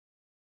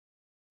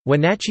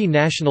Wenatchee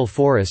National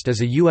Forest is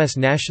a U.S.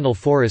 national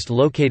forest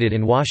located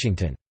in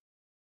Washington.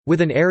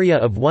 With an area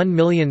of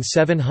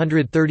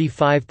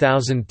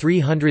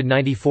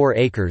 1,735,394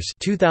 acres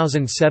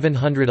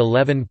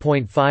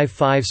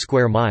 (2,711.55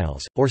 square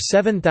miles), or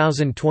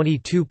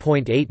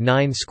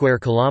 7,022.89 square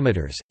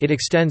kilometers, it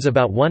extends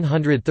about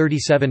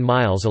 137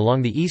 miles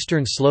along the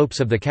eastern slopes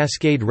of the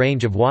Cascade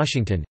Range of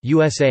Washington,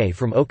 USA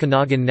from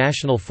Okanogan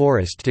National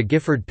Forest to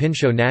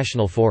Gifford-Pinchot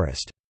National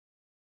Forest.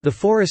 The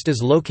forest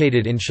is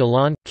located in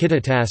Chelan,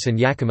 Kittitas and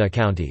Yakima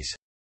counties.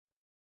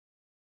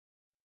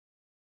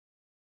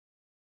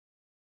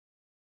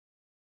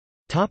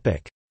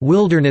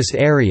 Wilderness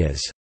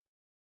areas.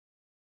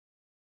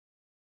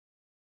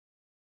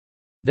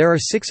 There are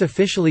 6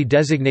 officially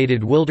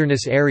designated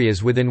wilderness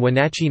areas within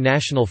Wenatchee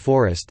National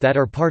Forest that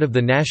are part of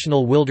the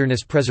National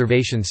Wilderness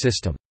Preservation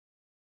System.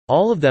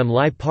 All of them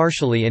lie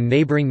partially in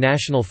neighboring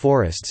national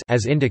forests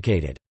as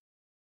indicated.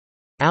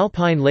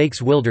 Alpine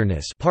Lakes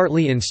Wilderness,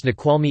 partly in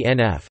Snoqualmie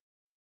NF.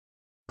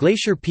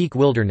 Glacier Peak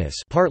Wilderness,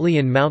 partly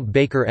in Mount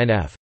Baker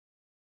NF.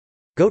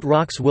 Goat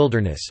Rocks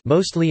Wilderness,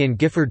 mostly in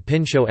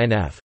Gifford-Pinchot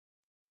NF.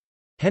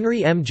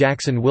 Henry M.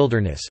 Jackson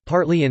Wilderness,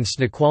 partly in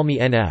Snoqualmie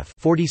NF,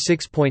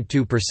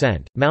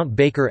 46.2%, Mount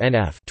Baker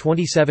NF,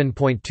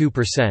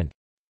 27.2%.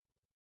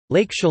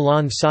 Lake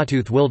Chelan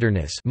Sawtooth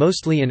Wilderness,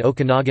 mostly in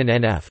Okanogan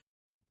NF.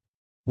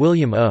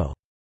 William O.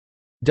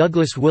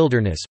 Douglas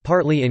Wilderness,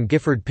 partly in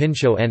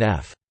Gifford-Pinchot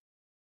NF.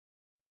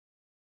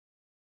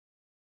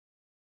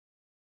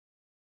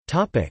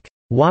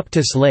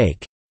 Waptus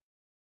Lake.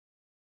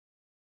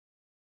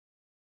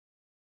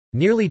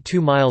 Nearly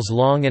 2 miles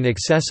long and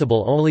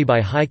accessible only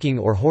by hiking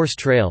or horse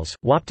trails,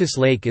 Waptus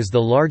Lake is the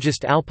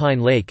largest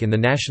alpine lake in the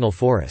national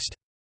forest.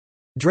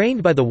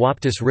 Drained by the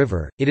Waptus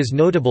River, it is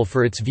notable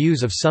for its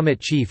views of Summit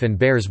Chief and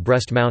Bears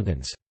Breast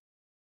Mountains.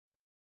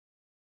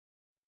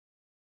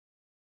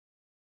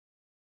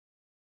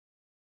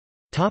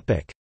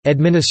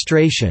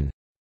 Administration.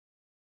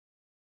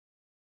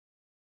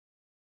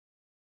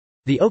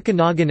 The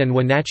Okanogan and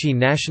Wenatchee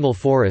National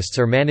Forests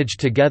are managed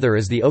together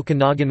as the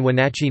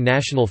Okanogan-Wenatchee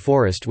National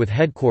Forest with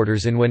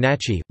headquarters in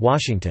Wenatchee,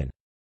 Washington.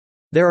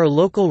 There are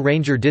local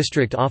ranger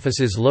district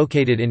offices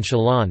located in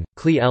Chelan,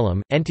 Cle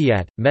Elum,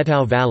 Entiat,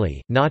 Methow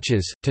Valley,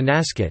 Notches,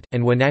 Tonasket,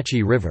 and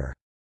Wenatchee River.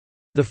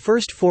 The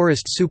first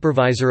forest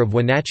supervisor of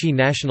Wenatchee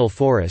National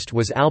Forest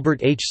was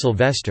Albert H.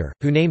 Sylvester,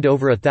 who named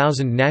over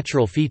 1,000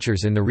 natural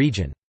features in the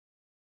region.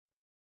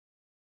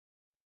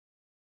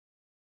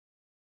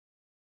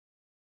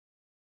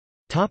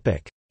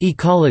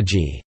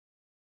 Ecology.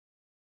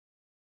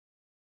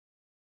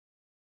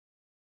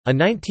 A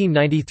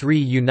 1993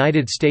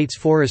 United States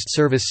Forest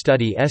Service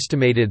study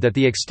estimated that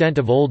the extent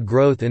of old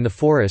growth in the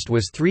forest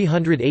was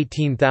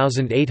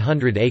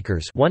 318,800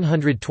 acres,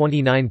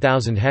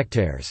 129,000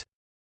 hectares.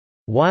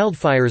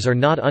 Wildfires are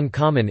not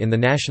uncommon in the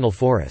national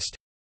forest.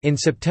 In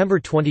September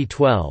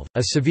 2012,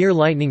 a severe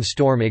lightning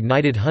storm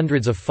ignited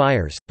hundreds of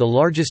fires, the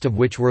largest of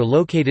which were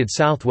located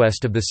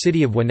southwest of the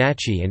city of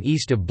Wenatchee and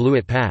east of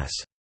Blewett Pass.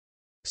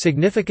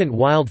 Significant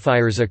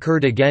wildfires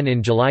occurred again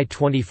in July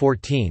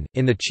 2014,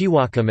 in the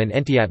Chiwacum and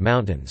Entiat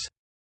Mountains.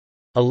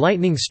 A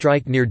lightning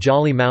strike near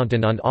Jolly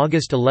Mountain on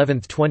August 11,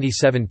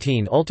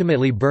 2017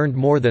 ultimately burned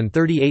more than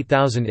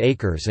 38,000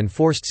 acres and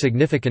forced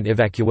significant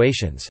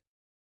evacuations.